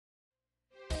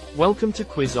Welcome to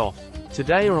Quiz Off.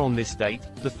 Today or on this date,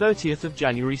 the 30th of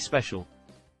January special.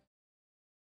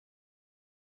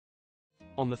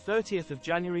 On the 30th of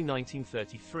January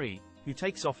 1933, who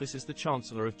takes office as the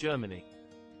Chancellor of Germany?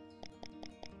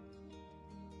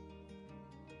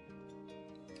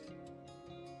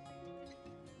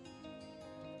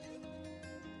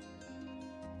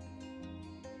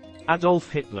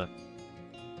 Adolf Hitler.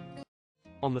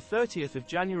 On the 30th of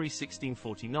January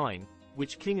 1649,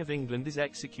 which King of England is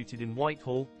executed in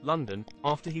Whitehall, London,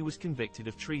 after he was convicted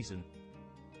of treason?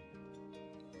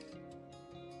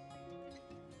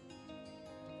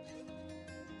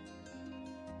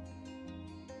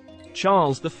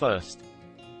 Charles I.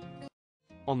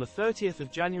 On the 30th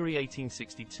of January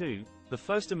 1862, the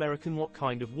first American what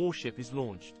kind of warship is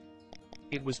launched?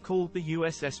 It was called the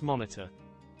USS Monitor.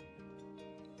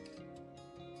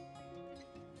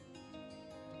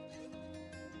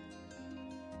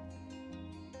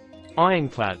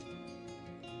 Ironclad.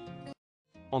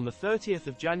 On the 30th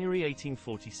of January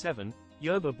 1847,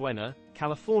 Yerba Buena,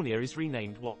 California is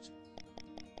renamed what?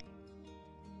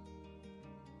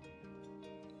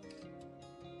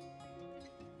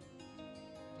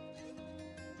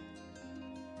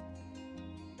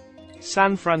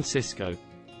 San Francisco.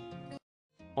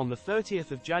 On the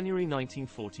 30th of January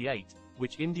 1948,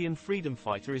 which Indian freedom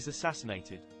fighter is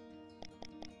assassinated?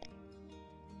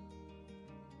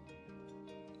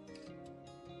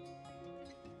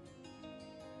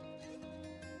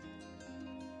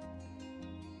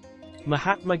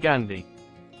 Mahatma Gandhi.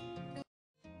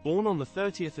 Born on the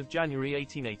 30th of January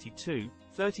 1882,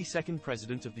 32nd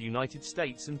President of the United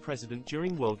States and President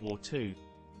during World War II.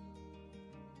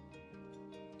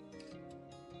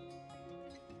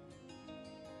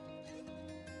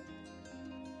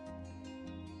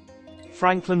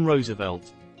 Franklin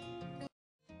Roosevelt.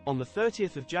 On the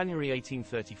 30th of January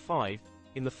 1835,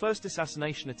 in the first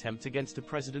assassination attempt against a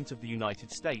President of the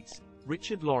United States,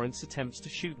 Richard Lawrence attempts to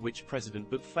shoot which president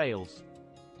but fails?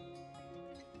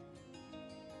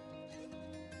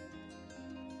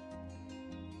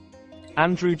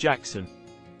 Andrew Jackson.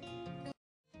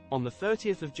 On the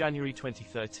 30th of January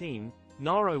 2013,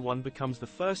 NAR-01 becomes the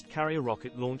first carrier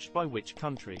rocket launched by which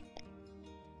country?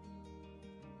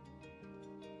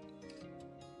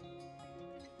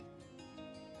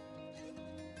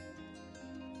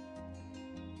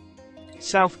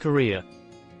 South Korea.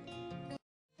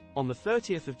 On the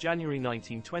 30th of January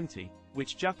 1920,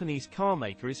 which Japanese car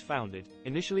maker is founded,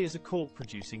 initially as a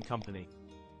cork-producing company?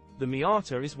 The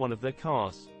Miata is one of their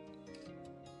cars.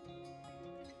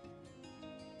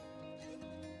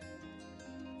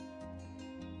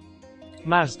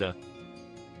 Mazda.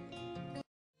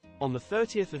 On the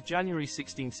 30th of January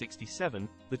 1667,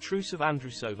 the Truce of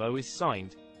Andrusovo is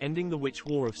signed, ending the which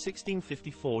war of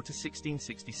 1654 to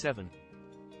 1667?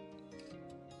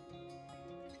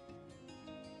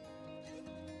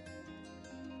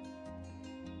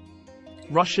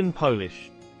 Russian-Polish.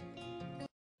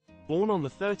 Born on the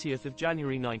 30th of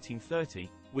January 1930,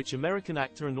 which American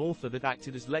actor and author that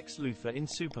acted as Lex Luthor in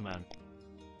Superman?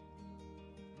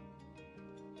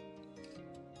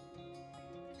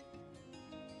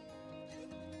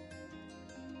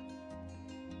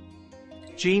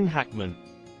 Gene Hackman.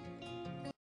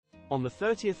 On the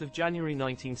 30th of January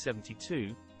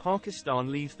 1972,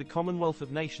 Pakistan leaves the Commonwealth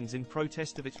of Nations in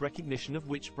protest of its recognition of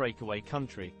which breakaway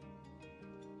country?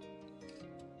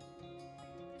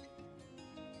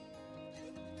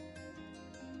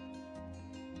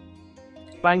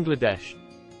 Bangladesh.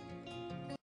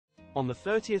 On the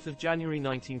 30th of January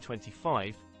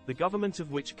 1925, the government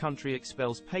of which country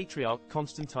expels Patriarch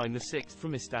Constantine VI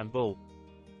from Istanbul?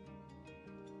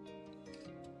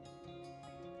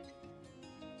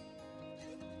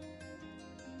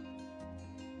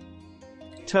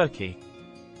 Turkey.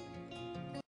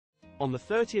 On the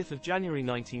 30th of January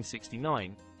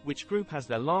 1969, which group has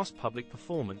their last public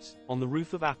performance on the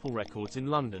roof of Apple Records in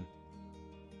London?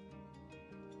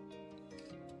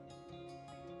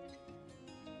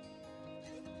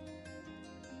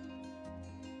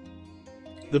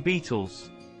 The Beatles.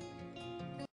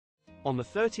 On the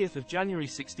 30th of January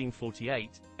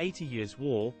 1648, 80 Years'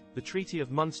 War, the Treaty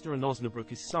of Munster and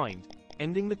Osnabrück is signed,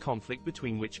 ending the conflict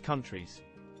between which countries?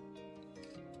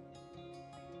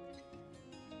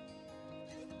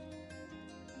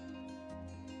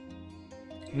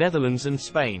 Netherlands and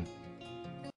Spain.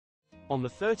 On the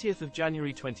 30th of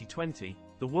January 2020,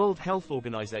 the World Health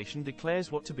Organization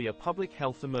declares what to be a public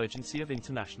health emergency of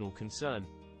international concern?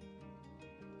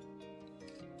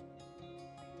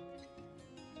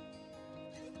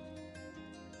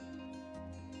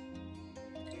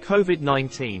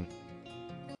 COVID-19.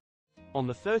 On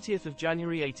the 30th of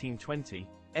January 1820,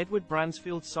 Edward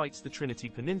Bransfield cites the Trinity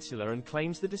Peninsula and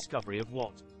claims the discovery of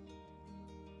what?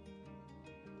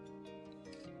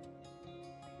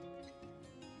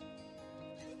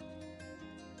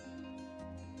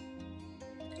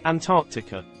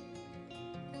 Antarctica.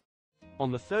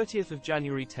 On the 30th of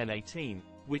January 1018,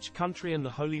 which country and the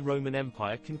Holy Roman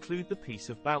Empire conclude the Peace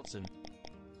of Bautzen?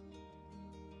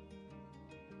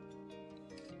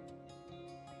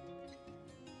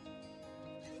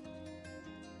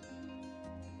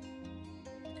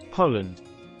 Poland.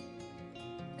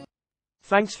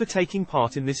 Thanks for taking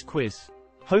part in this quiz.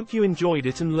 Hope you enjoyed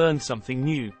it and learned something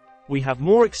new. We have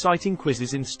more exciting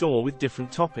quizzes in store with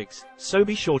different topics, so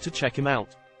be sure to check them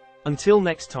out. Until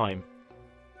next time.